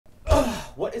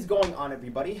What is going on,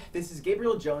 everybody? This is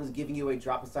Gabriel Jones giving you a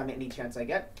drop assignment any chance I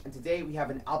get, and today we have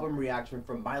an album reaction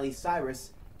from Miley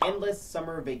Cyrus, Endless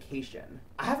Summer Vacation.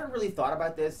 I haven't really thought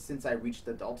about this since I reached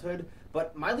adulthood,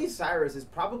 but Miley Cyrus is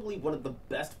probably one of the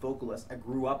best vocalists I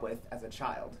grew up with as a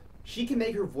child. She can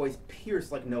make her voice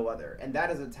pierce like no other, and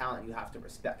that is a talent you have to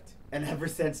respect. And ever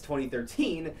since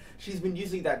 2013, she's been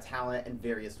using that talent in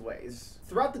various ways.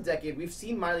 Throughout the decade, we've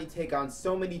seen Miley take on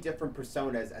so many different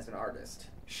personas as an artist.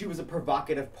 She was a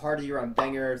provocative partier on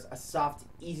Bangers, a soft,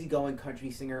 easygoing country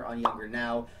singer on Younger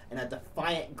Now, and a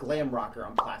defiant glam rocker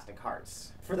on Plastic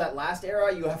Hearts. For that last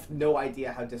era, you have no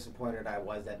idea how disappointed I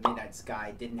was that Midnight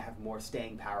Sky didn't have more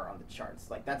staying power on the charts.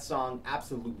 Like, that song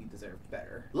absolutely deserved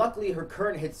better. Luckily, her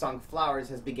current hit song Flowers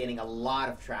has been gaining a lot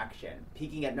of traction,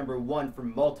 peaking at #1 for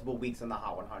multiple weeks on the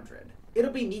Hot 100.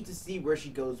 It'll be neat to see where she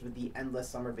goes with the Endless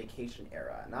Summer Vacation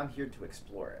era, and I'm here to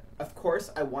explore it. Of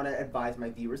course, I want to advise my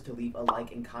viewers to leave a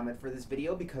like and comment for this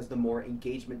video, because the more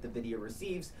engagement the video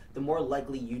receives, the more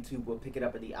likely YouTube will pick it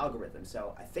up in the algorithm,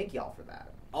 so I thank y'all for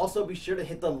that. Also, be sure to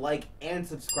hit the like and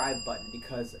subscribe button,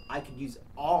 because I could use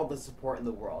all the support in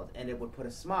the world, and it would put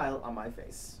a smile on my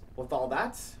face. With all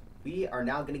that, we are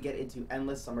now going to get into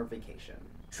Endless Summer Vacation.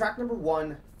 Track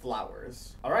 #1,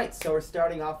 Flowers. Alright, so we're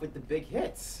starting off with the big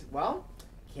hits. Well,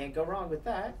 can't go wrong with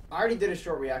that. I already did a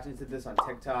short reaction to this on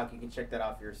TikTok. You can check that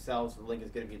out for yourselves. The link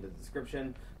is going to be in the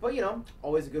description. But, you know,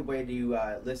 always a good way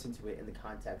to listen to it in the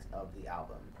context of the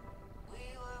album.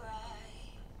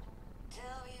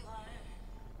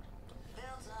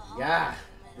 Yeah,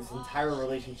 this entire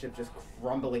relationship just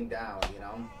crumbling down, you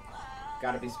know?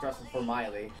 Gotta be stressful for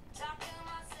Miley.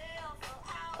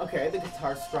 Okay, the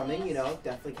guitar strumming, you know,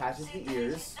 definitely catches the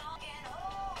ears.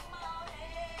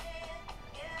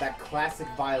 That classic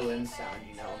violin sound,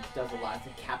 you know, does a lot to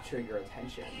capture your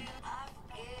attention.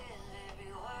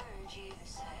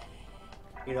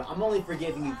 You know, I'm only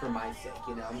forgiving you for my sake,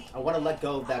 you know? I want to let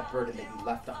go of that burden that you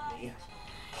left on me.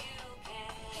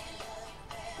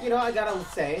 You know, I gotta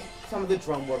say, some of the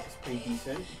drum work is pretty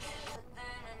decent.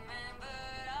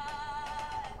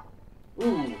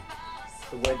 Ooh,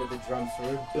 the way that the drums sort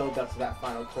of build up to that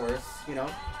final chorus, you know?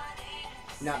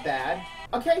 Not bad.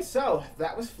 Okay, so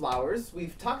that was Flowers.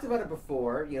 We've talked about it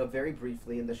before, you know, very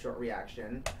briefly in the short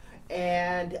reaction,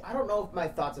 and I don't know if my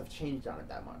thoughts have changed on it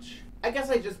that much. I guess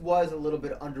I just was a little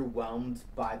bit underwhelmed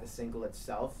by the single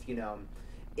itself, you know.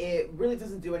 It really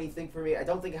doesn't do anything for me. I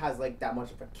don't think it has, like, that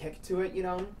much of a kick to it, you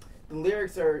know. The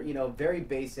lyrics are, you know, very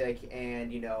basic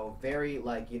and, you know, very,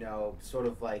 like, you know, sort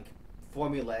of, like,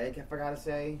 formulaic, if I gotta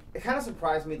say. It kind of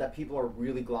surprised me that people are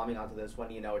really glomming onto this when,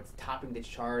 you know, it's topping the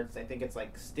charts. I think it's,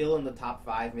 like, still in the top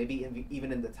 5, maybe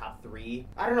even in the top 3.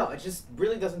 I don't know, it just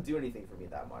really doesn't do anything for me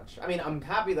that much. I mean, I'm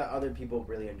happy that other people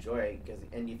really enjoy it,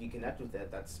 and if you connect with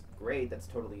it, that's great, that's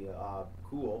totally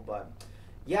cool, but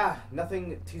yeah,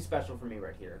 nothing too special for me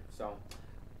right here. So,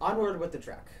 onward with the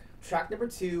track. Track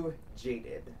 #2,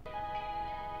 Jaded.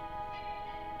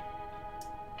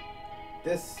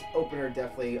 This opener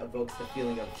definitely evokes the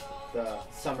feeling of the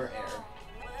summer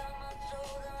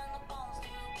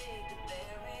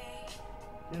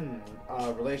air.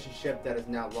 A relationship that is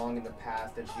now long in the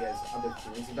past that she has other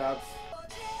feelings about.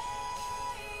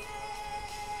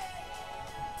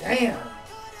 Damn!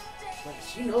 Like,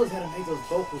 she knows how to make those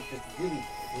vocals just really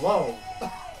flow.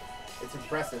 It's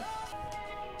impressive.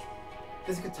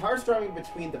 This guitar strumming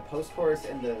between the post-chorus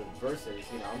and the verses,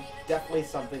 you know, definitely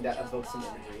something that evokes some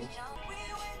imagery.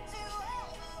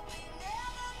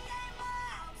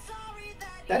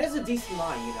 That is a decent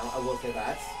line, you know, I will say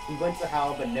that. We went to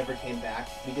hell but never came back.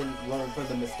 We didn't learn from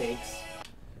the mistakes.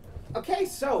 Okay,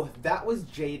 so that was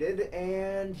Jaded,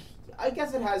 and I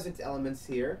guess it has its elements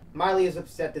here. Miley is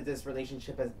upset that this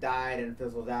relationship has died and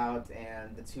fizzled out,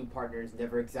 and the two partners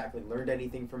never exactly learned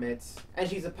anything from it. And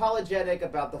she's apologetic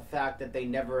about the fact that they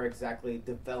never exactly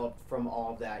developed from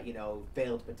all that, you know,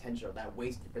 failed potential, that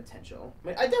wasted potential. I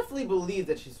mean, I definitely believe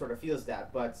that she sort of feels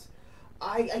that, but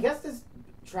I guess this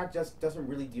track just doesn't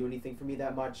really do anything for me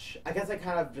that much. I guess I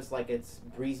kind of just like its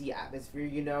breezy atmosphere,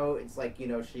 you know. It's like, you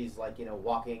know, she's like, you know,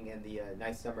 walking in the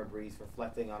nice summer breeze,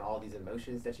 reflecting on all these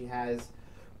emotions that she has.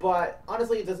 But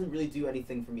honestly, it doesn't really do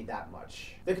anything for me that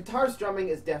much. The guitar strumming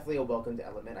is definitely a welcomed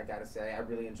element, I gotta say. I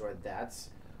really enjoyed that.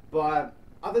 But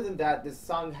other than that, this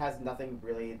song has nothing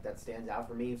really that stands out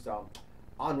for me, so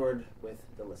onward with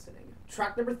the listening.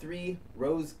 Track #3,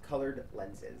 Rose-Colored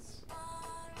Lenses.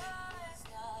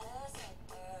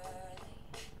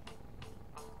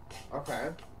 Okay.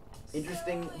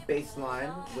 Interesting bass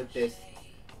line with this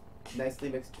nicely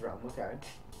mixed drum. Okay.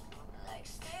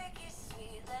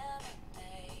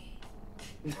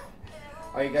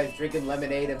 Are you guys drinking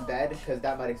lemonade in bed? Because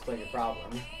that might explain your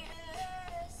problem.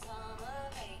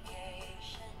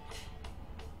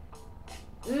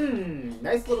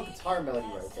 Nice little guitar melody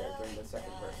right there during the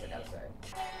second verse, I gotta say.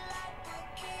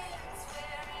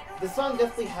 The song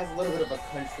definitely has a little bit of a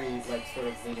country, like, sort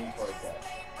of leaning towards it.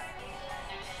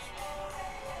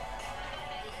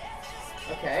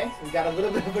 Okay, we got a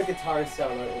little bit of a guitar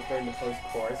solo during the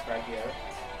post-chorus right here.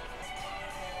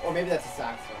 Or maybe that's a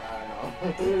saxophone, I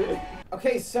don't know.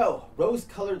 Okay, so,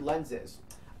 Rose-Colored Lenses.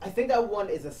 I think that one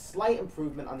is a slight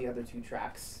improvement on the other two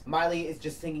tracks. Miley is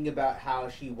just thinking about how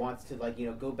she wants to, like, you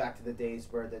know, go back to the days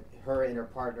where her and her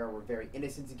partner were very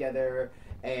innocent together,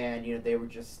 and, you know, they were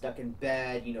just stuck in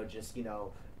bed, you know, just, you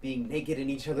know, being naked in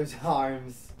each other's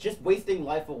arms, just wasting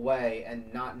life away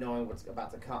and not knowing what's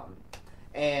about to come.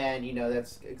 And, you know,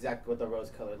 that's exactly what the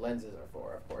rose-colored lenses are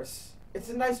for, of course. It's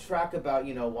a nice track about,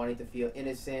 you know, wanting to feel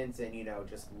innocent and, you know,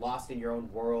 just lost in your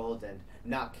own world and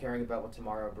not caring about what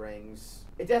tomorrow brings.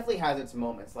 It definitely has its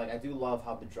moments. Like, I do love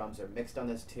how the drums are mixed on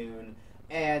this tune,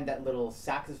 and that little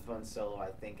saxophone solo,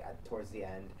 I think, towards the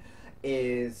end,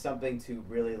 is something to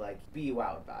really, like, be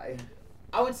wowed by.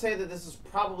 I would say that this is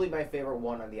probably my favorite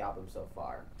one on the album so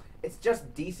far. It's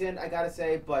just decent, I gotta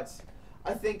say, but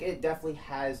I think it definitely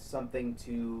has something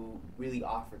to really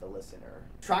offer the listener.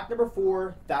 Track number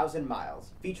 4, 1,000 Miles,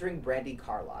 featuring Brandi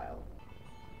Carlile.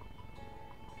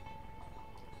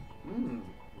 We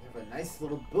have a nice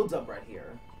little build-up right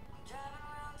here.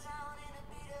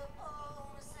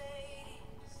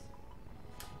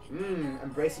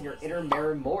 Embracing your inner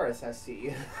Mary Morris, I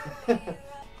see.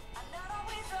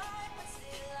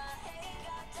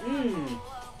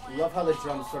 Love how the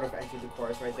drums sort of enter the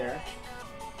chorus right there.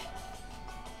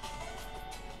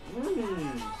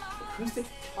 Acoustic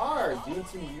guitar doing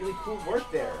some really cool work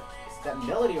there. That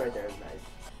melody right there is nice.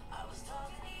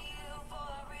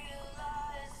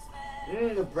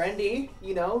 Brandi,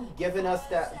 you know, giving us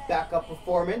that backup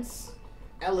performance,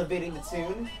 elevating the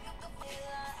tune.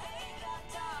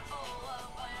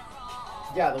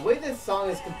 Yeah, the way this song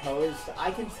is composed,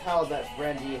 I can tell that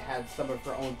Brandi had some of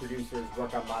her own producers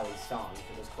work on Miley's song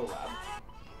for this collab.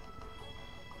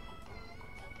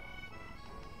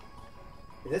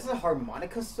 Is this a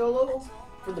harmonica solo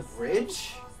for the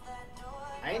bridge?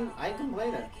 I ain't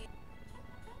complaining.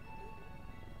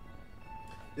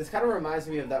 This kind of reminds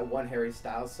me of that one Harry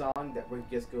Styles song that where it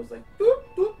just goes like doop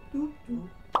doop doop doop.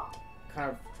 Kind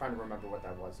of trying to remember what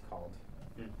that was called.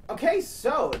 Okay,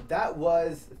 so that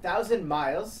was 1,000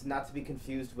 Miles, not to be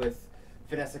confused with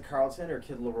Vanessa Carlton or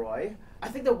Kid Laroi. I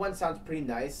think that one sounds pretty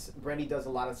nice. Brandi does a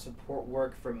lot of support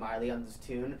work for Miley on this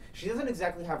tune. She doesn't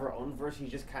exactly have her own verse, she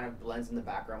just kind of blends in the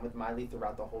background with Miley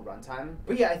throughout the whole runtime.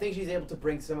 But yeah, I think she's able to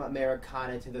bring some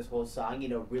Americana to this whole song, you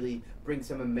know, really bring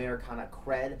some Americana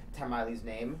cred to Miley's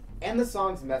name. And the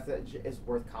song's message is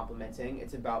worth complimenting.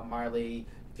 It's about Miley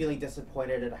feeling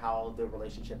disappointed at how the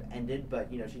relationship ended,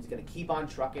 but, you know, she's going to keep on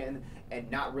trucking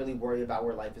and not really worry about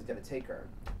where life is going to take her.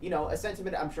 You know, a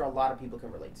sentiment I'm sure a lot of people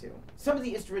can relate to. Some of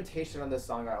the instrumentation on this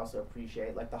song I also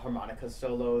appreciate, like the harmonica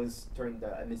solos during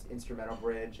the instrumental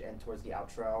bridge and towards the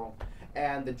outro.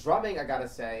 And the drumming, I gotta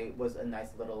say, was a nice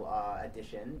little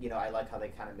addition. You know, I like how they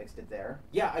kind of mixed it there.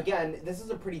 Yeah, again, this is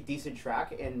a pretty decent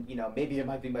track, and, you know, maybe it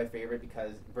might be my favorite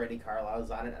because Brandi Carlile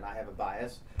is on it and I have a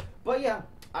bias. But yeah,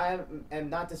 I am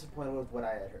not disappointed with what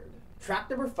I had heard.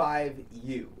 Track number 5,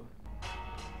 You.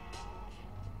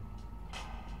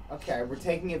 Okay, we're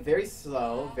taking it very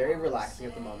slow, very relaxing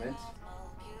at the moment.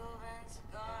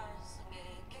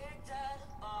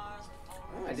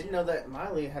 Oh, I didn't know that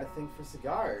Miley had a thing for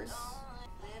cigars.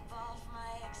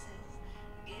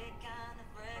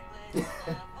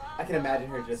 I can imagine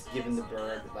her just giving the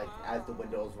bird, like, as the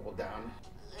windows roll down.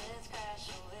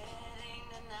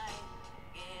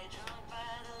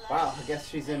 Wow, I guess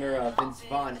she's in her Vince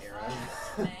Vaughn era.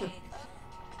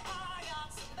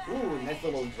 Ooh, nice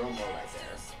little drum roll right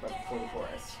there, right before the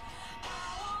chorus.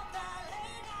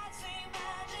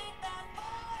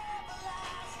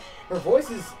 Her voice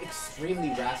is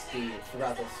extremely raspy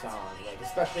throughout the song, like,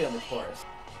 especially on the chorus.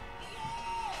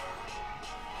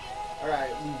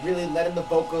 Alright, really letting the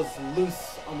vocals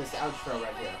loose on this outro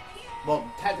right here. Well,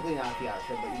 technically not the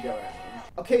outro, but you know what I mean.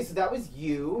 Okay, so that was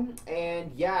You,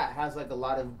 and yeah, it has like a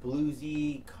lot of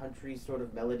bluesy, country sort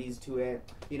of melodies to it.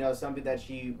 You know, something that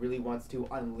she really wants to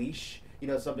unleash. You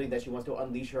know, something that she wants to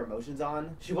unleash her emotions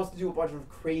on. She wants to do a bunch of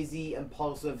crazy,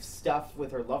 impulsive stuff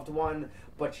with her loved one,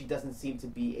 but she doesn't seem to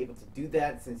be able to do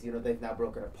that since, you know, they've now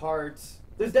broken apart.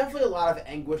 There's definitely a lot of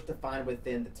anguish to find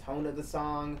within the tone of the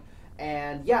song.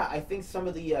 And yeah, I think some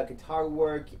of the guitar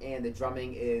work and the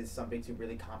drumming is something to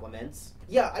really compliment.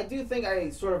 Yeah, I do think I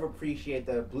sort of appreciate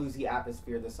the bluesy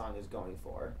atmosphere the song is going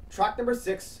for. Track number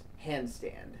 6,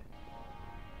 Handstand.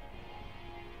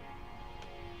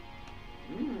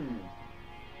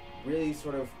 really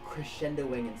sort of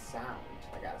crescendoing in sound,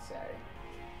 I gotta say.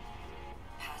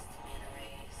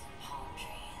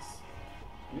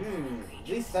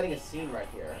 Really setting a scene right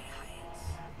here.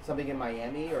 Something in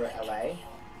Miami or LA.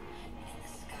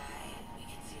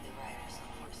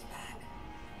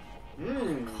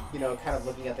 You know, kind of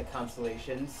looking at the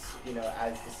constellations, you know,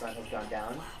 as the sun has gone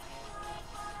down.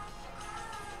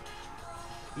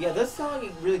 Yeah, this song,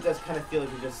 it really does kind of feel like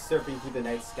you're just surfing through the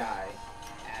night sky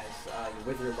as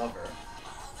you're with your lover.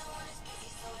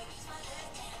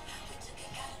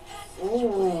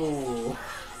 Ooh.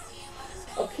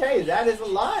 Okay, that is a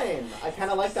line. I kind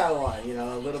of like that one. You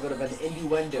know, a little bit of an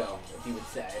innuendo, if you would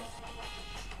say.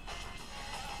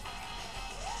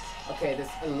 Okay, this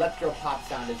electro pop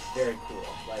sound is very cool.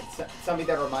 Like, something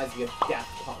that reminds me of Daft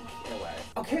Punk, in a way.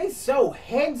 Okay, so,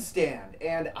 Handstand.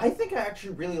 And I think I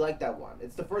actually really like that one.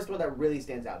 It's the first one that really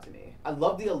stands out to me. I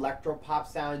love the electro pop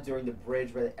sound during the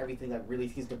bridge where everything like really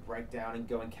seems to break down and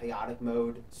go in chaotic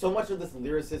mode. So much of this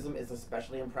lyricism is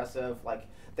especially impressive. Like,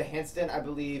 the handstand, I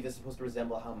believe, is supposed to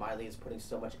resemble how Miley is putting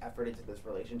so much effort into this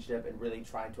relationship and really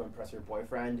trying to impress her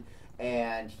boyfriend.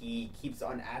 And he keeps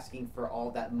on asking for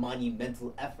all that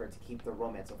monumental effort to keep the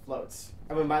romance afloat.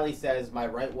 And when Miley says, my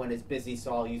right one is busy,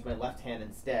 so I'll use my left hand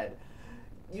instead,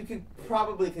 you could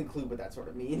probably conclude what that sort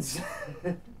of means.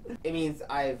 It means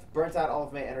I've burnt out all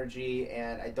of my energy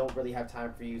and I don't really have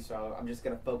time for you, so I'm just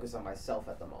going to focus on myself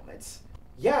at the moment.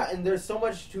 Yeah, and there's so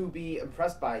much to be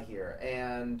impressed by here,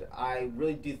 and I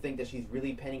really do think that she's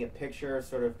really painting a picture,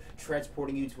 sort of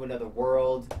transporting you to another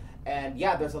world, and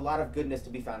yeah, there's a lot of goodness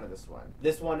to be found in this one.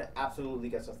 This one absolutely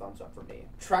gets a thumbs up for me.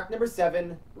 Track number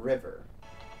 7, River.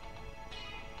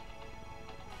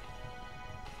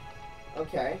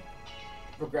 Okay,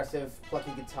 progressive,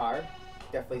 plucky guitar,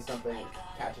 definitely something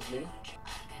that catches me.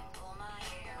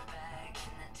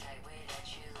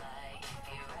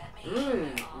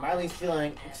 Miley's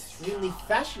feeling extremely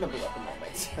fashionable at the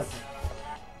moment.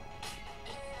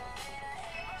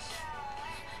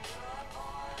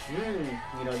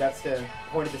 You know, that's the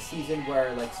point of the season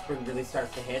where, like, spring really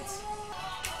starts to hit.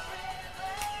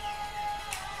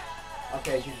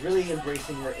 Okay, she's really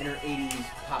embracing her inner 80s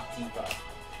pop diva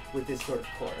with this sort of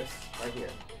chorus right here.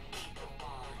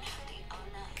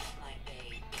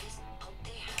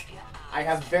 I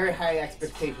have very high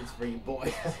expectations for you,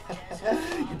 boy.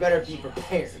 You better be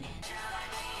prepared.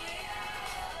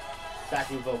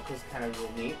 Backing vocals kind of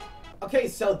real neat. Okay,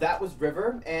 so that was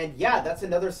River, and yeah, that's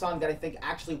another song that I think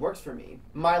actually works for me.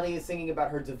 Miley is singing about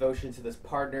her devotion to this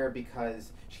partner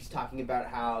because she's talking about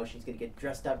how she's gonna get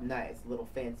dressed up nice, a little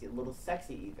fancy, a little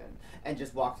sexy even, and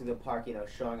just walk through the park, you know,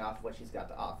 showing off what she's got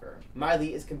to offer.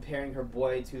 Miley is comparing her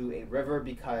boy to a river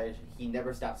because he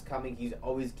never stops coming. He's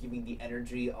always giving the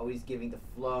energy, always giving the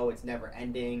flow, it's never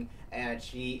ending, and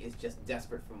she is just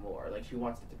desperate for more. Like, she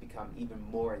wants it to become even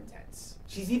more intense.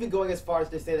 She's even going as far as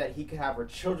to say that he could have her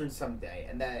children someday,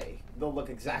 and that they'll look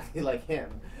exactly like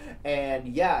him. And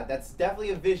yeah, that's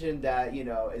definitely a vision that, you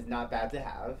know, is not bad to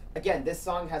have. Again, this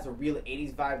song has a real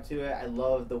 80s vibe to it. I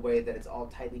love the way that it's all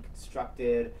tightly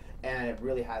constructed, and it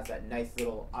really has that nice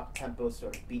little up-tempo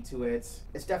sort of beat to it.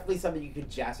 It's definitely something you could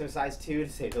jazzercise to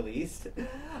say the least.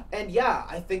 And yeah,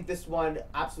 I think this one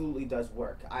absolutely does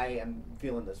work. I am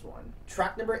feeling this one.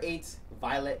 Track number 8,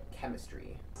 Violet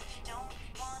Chemistry.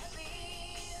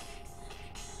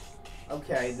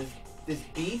 Okay, this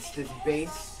beat, this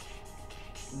bass,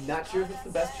 not sure if it's the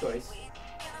best choice.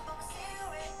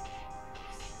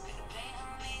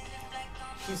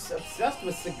 She's obsessed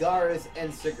with cigars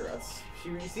and cigarettes.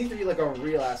 She seems to be like a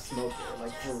real-ass smoker,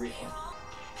 like for real.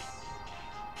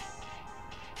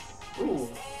 Ooh,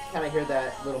 kind of hear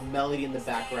that little melody in the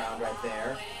background right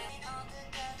there.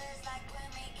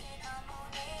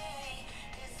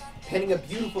 Painting a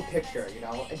beautiful picture, you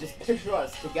know, and just picture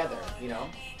us together, you know.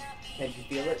 Can't you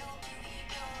feel it?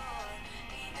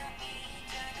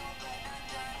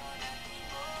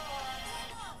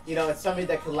 You know, it's something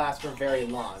that could last for very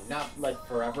long. Not like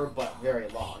forever, but very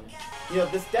long. You know,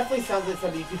 this definitely sounds like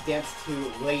something you could dance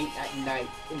to late at night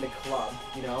in the club,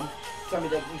 you know?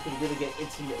 Something that you can really get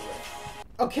intimate with.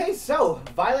 Okay, so,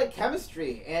 Violet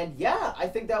Chemistry, and yeah, I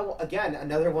think that, again,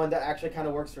 another one that actually kind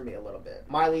of works for me a little bit.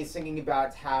 Miley is singing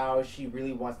about how she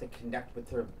really wants to connect with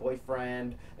her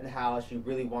boyfriend, and how she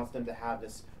really wants them to have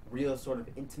this real sort of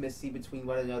intimacy between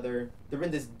one another. They're in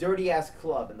this dirty-ass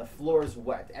club, and the floor is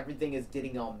wet. Everything is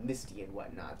getting all misty and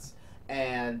whatnot.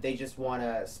 and they just want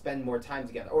to spend more time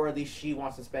together, or at least she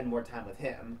wants to spend more time with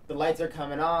him. The lights are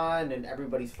coming on and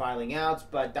everybody's filing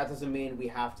out, but that doesn't mean we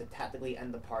have to tactically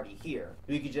end the party here.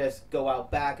 We could just go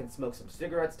out back and smoke some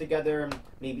cigarettes together,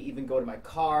 maybe even go to my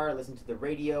car, listen to the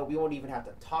radio. We won't even have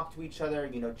to talk to each other,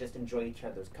 you know, just enjoy each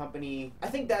other's company. I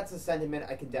think that's a sentiment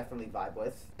I can definitely vibe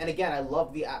with. And again, I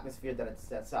love the atmosphere that it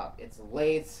sets up. It's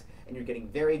late, and you're getting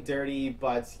very dirty,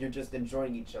 but you're just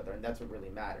enjoying each other, and that's what really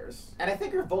matters. And I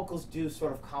think her vocals do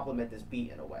sort of complement this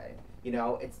beat in a way. You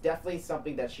know, it's definitely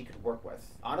something that she could work with.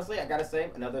 Honestly, I gotta say,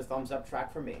 another thumbs up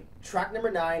track for me. Track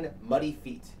number 9, Muddy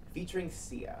Feet, featuring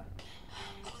Sia.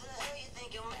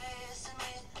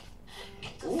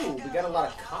 Ooh, we got a lot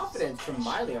of confidence from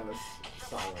Miley on this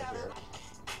song right here.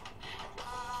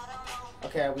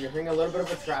 Okay, we're hearing a little bit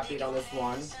of a trap beat on this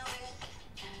one.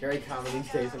 Very common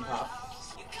these days in pop.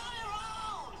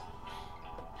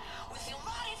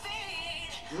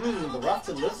 The rough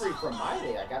delivery from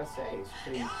Miley, I gotta say, is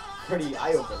pretty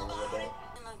eye-opening a little bit.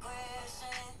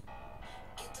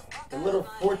 The little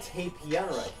forte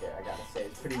piano right there, I gotta say,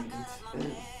 is pretty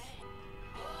neat.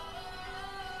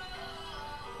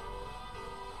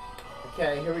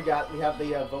 Okay, here we have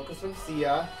the vocals from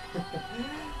Sia.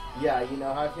 Yeah, you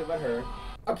know how I feel about her.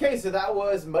 Okay, so that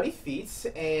was Muddy Feet,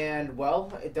 and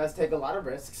well, it does take a lot of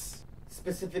risks.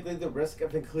 Specifically the risk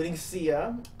of including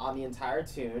Sia on the entire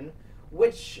tune,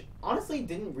 which honestly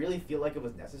didn't really feel like it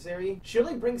was necessary. She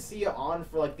only brings Sia on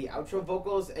for like the outro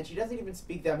vocals, and she doesn't even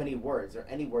speak that many words, or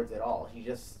any words at all. She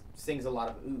just sings a lot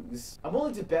of oohs. I'm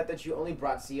willing to bet that you only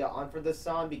brought Sia on for this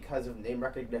song because of name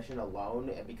recognition alone,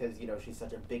 and because, you know, she's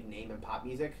such a big name in pop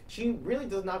music. She really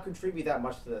does not contribute that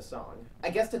much to the song. I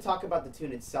guess to talk about the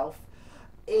tune itself,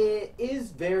 it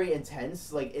is very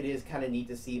intense. Like, it is kind of neat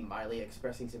to see Miley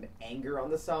expressing some anger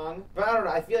on the song. But I don't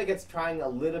know, I feel like it's trying a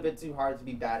little bit too hard to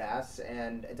be badass,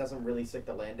 and it doesn't really stick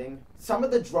the landing. Some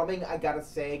of the drumming, I gotta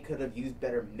say, could have used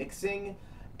better mixing,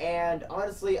 and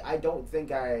honestly, I don't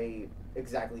think I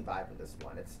exactly vibe with this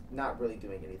one. It's not really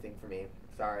doing anything for me.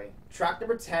 Sorry. Track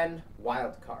number 10,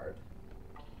 Wild Card.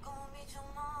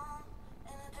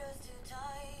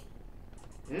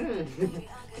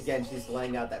 Again, she's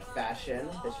laying out that fashion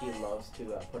that she loves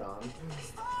to put on.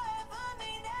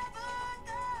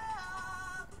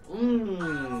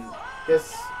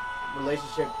 This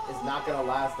relationship is not gonna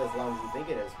last as long as you think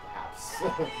it is, perhaps.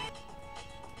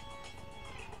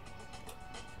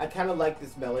 I kind of like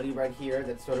this melody right here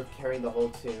that's sort of carrying the whole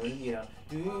tune, you know,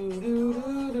 do,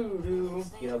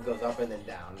 you know, goes up and then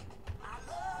down.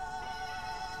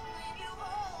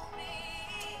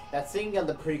 That singing on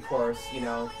the pre-chorus, you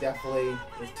know, definitely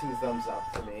is 2 thumbs up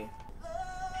for me.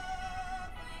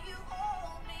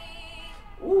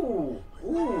 Ooh.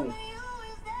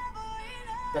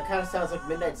 That kind of sounds like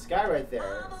Midnight Sky right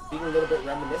there, being a little bit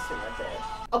reminiscent right there.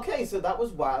 Okay, so that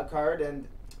was Wild Card, and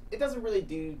it doesn't really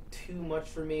do too much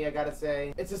for me, I gotta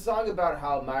say. It's a song about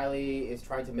how Miley is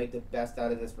trying to make the best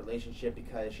out of this relationship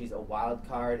because she's a wild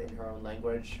card in her own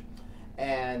language,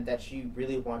 and that she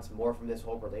really wants more from this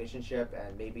whole relationship,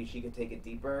 and maybe she could take it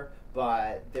deeper,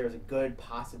 but there's a good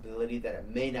possibility that it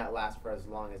may not last for as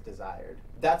long as desired.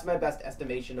 That's my best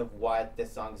estimation of what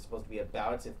this song is supposed to be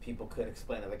about. If people could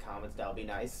explain in the comments, that would be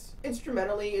nice.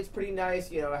 Instrumentally, it's pretty nice.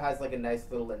 You know, it has like a nice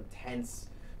little intense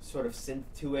sort of synth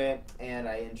to it, and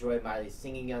I enjoy Miley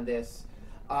singing on this.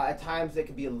 At times it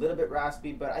could be a little bit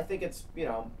raspy, but I think it's, you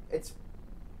know, it's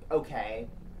okay.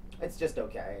 It's just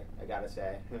okay, I gotta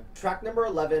say. Track number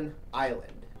 11,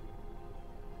 Island.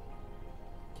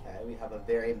 Okay, we have a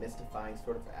very mystifying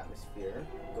sort of atmosphere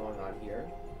going on here.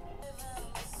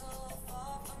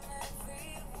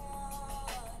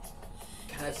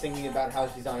 Kind of singing about how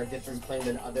she's on a different plane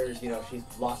than others, you know, she's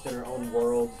lost in her own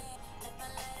world.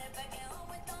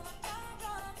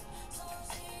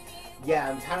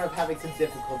 Yeah, I'm kind of having some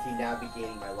difficulty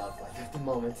navigating my love life at the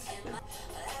moment.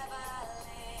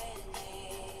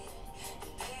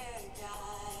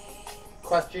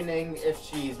 Questioning if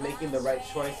she's making the right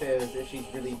choices, if she's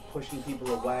really pushing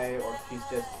people away, or if she's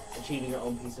just achieving her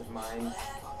own peace of mind.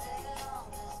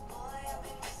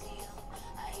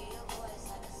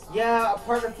 Yeah, a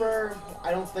part of her,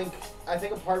 I think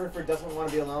a part of her doesn't want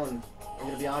to be alone. I'm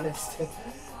gonna be honest,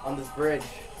 on this bridge.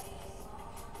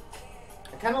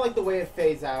 I kind of like the way it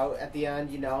fades out at the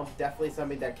end, you know, definitely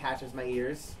something that catches my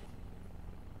ears.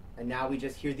 And now we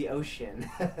just hear the ocean.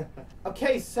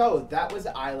 Okay, so that was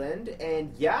Island,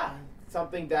 and yeah,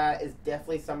 something that is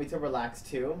definitely something to relax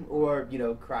to, or, you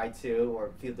know, cry to,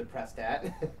 or feel depressed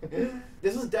at.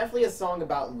 This was definitely a song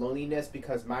about loneliness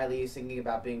because Miley is singing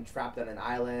about being trapped on an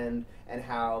island, and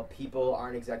how people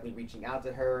aren't exactly reaching out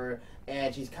to her,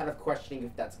 and she's kind of questioning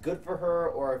if that's good for her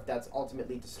or if that's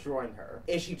ultimately destroying her.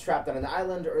 Is she trapped on an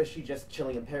island, or is she just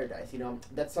chilling in paradise? You know,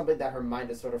 that's something that her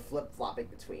mind is sort of flip-flopping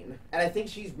between. And I think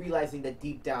she's realizing that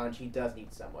deep down she does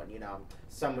need someone, you know,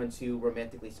 someone to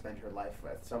romantically spend her life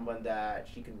with, someone that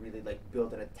she can really, like,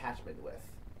 build an attachment with.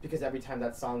 Because every time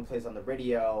that song plays on the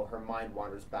radio, her mind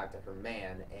wanders back to her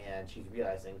man, and she's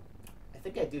realizing, I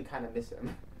think I do kind of miss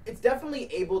him. It's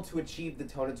definitely able to achieve the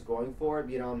tone it's going for,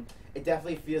 you know. It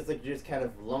definitely feels like you're just kind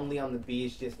of lonely on the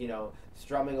beach, just, you know,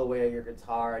 strumming away at your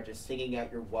guitar, just singing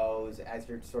out your woes as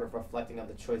you're sort of reflecting on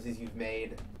the choices you've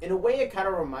made. In a way, it kind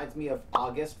of reminds me of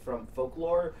August from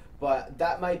Folklore, but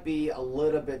that might be a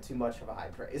little bit too much of a high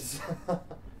praise.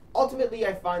 Ultimately,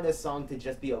 I find this song to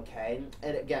just be okay,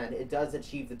 and again, it does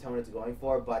achieve the tone it's going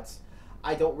for, but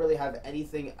I don't really have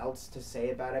anything else to say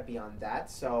about it beyond that,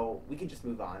 so we can just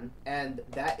move on. And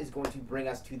that is going to bring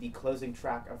us to the closing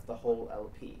track of the whole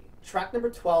LP. Track number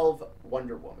 12,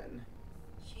 Wonder Woman.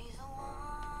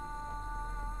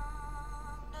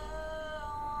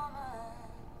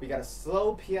 We got a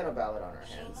slow piano ballad on our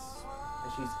hands,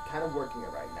 and she's kind of working it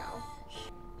right now.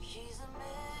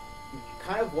 I'm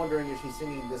kind of wondering if she's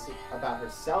singing this about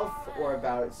herself or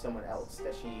about someone else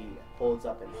that she holds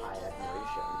up in high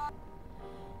admiration.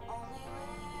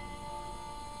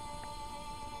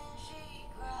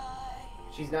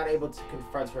 She's not able to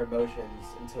confront her emotions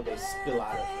until they spill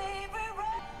out of her.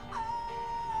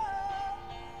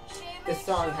 This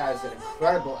song has an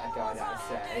incredible echo, I gotta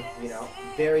say. You know,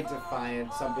 very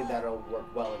defiant, something that'll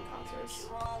work well in concerts.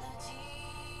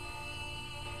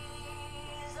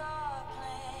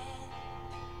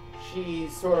 She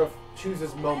sort of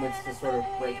chooses moments to sort of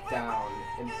break down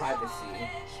in privacy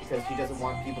because she doesn't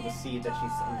want people to see that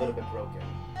she's a little bit broken.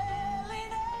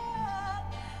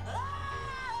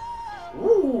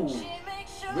 Ooh,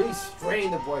 really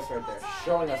straining the voice right there,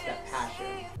 showing us that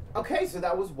passion. Okay, so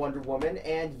that was Wonder Woman,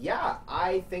 and yeah,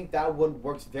 I think that one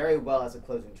works very well as a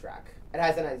closing track. It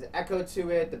has a nice echo to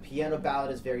it, the piano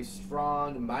ballad is very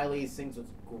strong, Miley sings with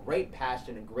great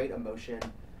passion and great emotion,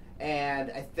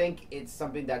 and I think it's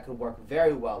something that could work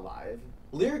very well live.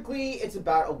 Lyrically, it's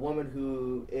about a woman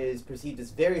who is perceived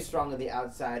as very strong on the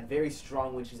outside, very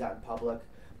strong when she's out in public,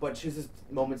 but chooses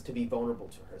moments to be vulnerable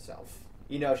to herself.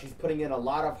 You know, she's putting in a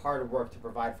lot of hard work to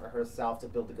provide for herself, to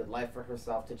build a good life for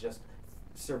herself, to just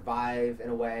survive in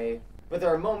a way. But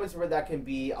there are moments where that can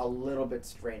be a little bit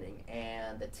straining,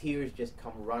 and the tears just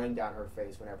come running down her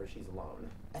face whenever she's alone.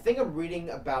 I think I'm reading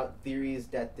about theories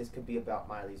that this could be about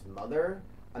Miley's mother.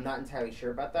 I'm not entirely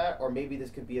sure about that, or maybe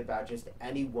this could be about just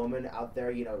any woman out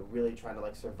there, you know, really trying to,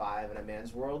 like, survive in a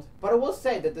man's world. But I will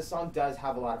say that the song does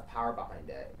have a lot of power behind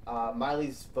it.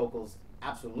 Miley's vocals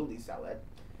absolutely sell it.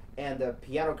 And the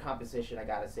piano composition, I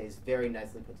gotta say, is very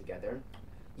nicely put together.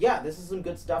 Yeah, this is some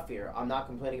good stuff here. I'm not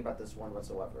complaining about this one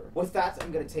whatsoever. With that,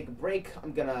 I'm gonna take a break.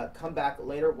 I'm gonna come back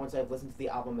later once I've listened to the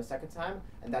album a second time,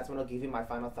 and that's when I'll give you my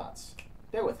final thoughts.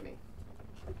 Bear with me.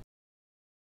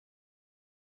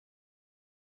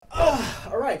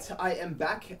 Alright, I am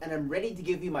back, and I'm ready to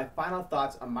give you my final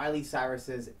thoughts on Miley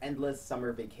Cyrus's Endless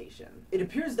Summer Vacation. It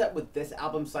appears that with this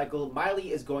album cycle,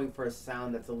 Miley is going for a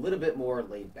sound that's a little bit more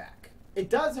laid back. It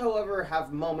does, however,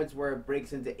 have moments where it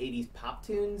breaks into 80s pop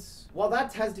tunes. While that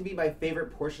tends to be my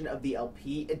favorite portion of the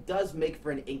LP, it does make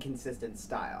for an inconsistent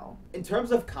style. In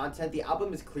terms of content, the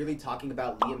album is clearly talking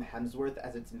about Liam Hemsworth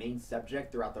as its main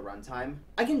subject throughout the runtime.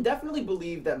 I can definitely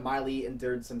believe that Miley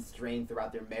endured some strain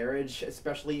throughout their marriage,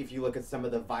 especially if you look at some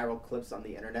of the viral clips on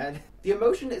the internet. The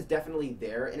emotion is definitely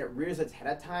there, and it rears its head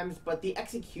at times, but the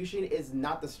execution is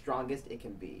not the strongest it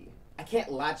can be. I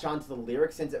can't latch on to the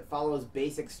lyrics since it follows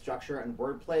basic structure and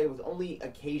wordplay with only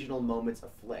occasional moments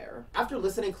of flair. After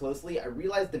listening closely, I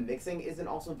realized the mixing isn't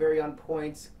also very on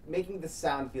point, making the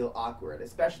sound feel awkward,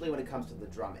 especially when it comes to the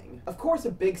drumming. Of course,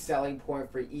 a big selling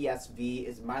point for ESV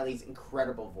is Miley's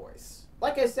incredible voice.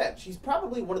 Like I said, she's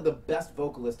probably one of the best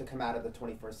vocalists to come out of the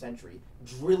 21st century,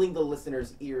 drilling the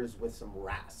listener's ears with some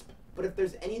rasp. But if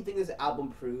there's anything this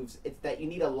album proves, it's that you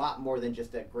need a lot more than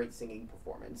just a great singing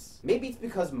performance. Maybe it's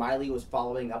because Miley was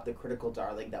following up the critical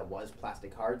darling that was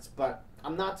Plastic Hearts, but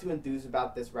I'm not too enthused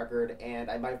about this record, and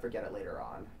I might forget it later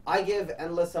on. I give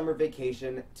Endless Summer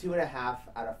Vacation 2.5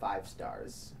 out of 5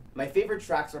 stars. My favorite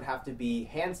tracks would have to be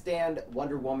Handstand,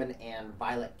 Wonder Woman, and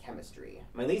Violet Chemistry.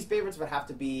 My least favorites would have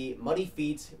to be Muddy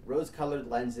Feet, Rose-Colored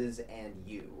Lenses, and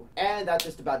You. And that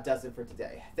just about does it for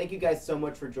today. Thank you guys so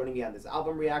much for joining me on this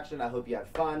album reaction. I hope you had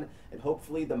fun, and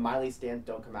hopefully the Miley stans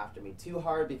don't come after me too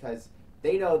hard because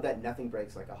they know that nothing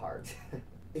breaks like a heart.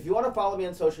 If you want to follow me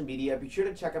on social media, be sure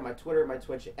to check out my Twitter, my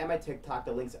Twitch, and my TikTok.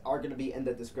 The links are going to be in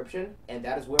the description. And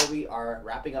that is where we are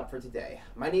wrapping up for today.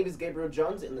 My name is Gabriel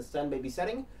Jones, and the sun may be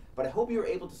setting, but I hope you were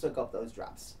able to soak up those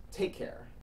drops. Take care.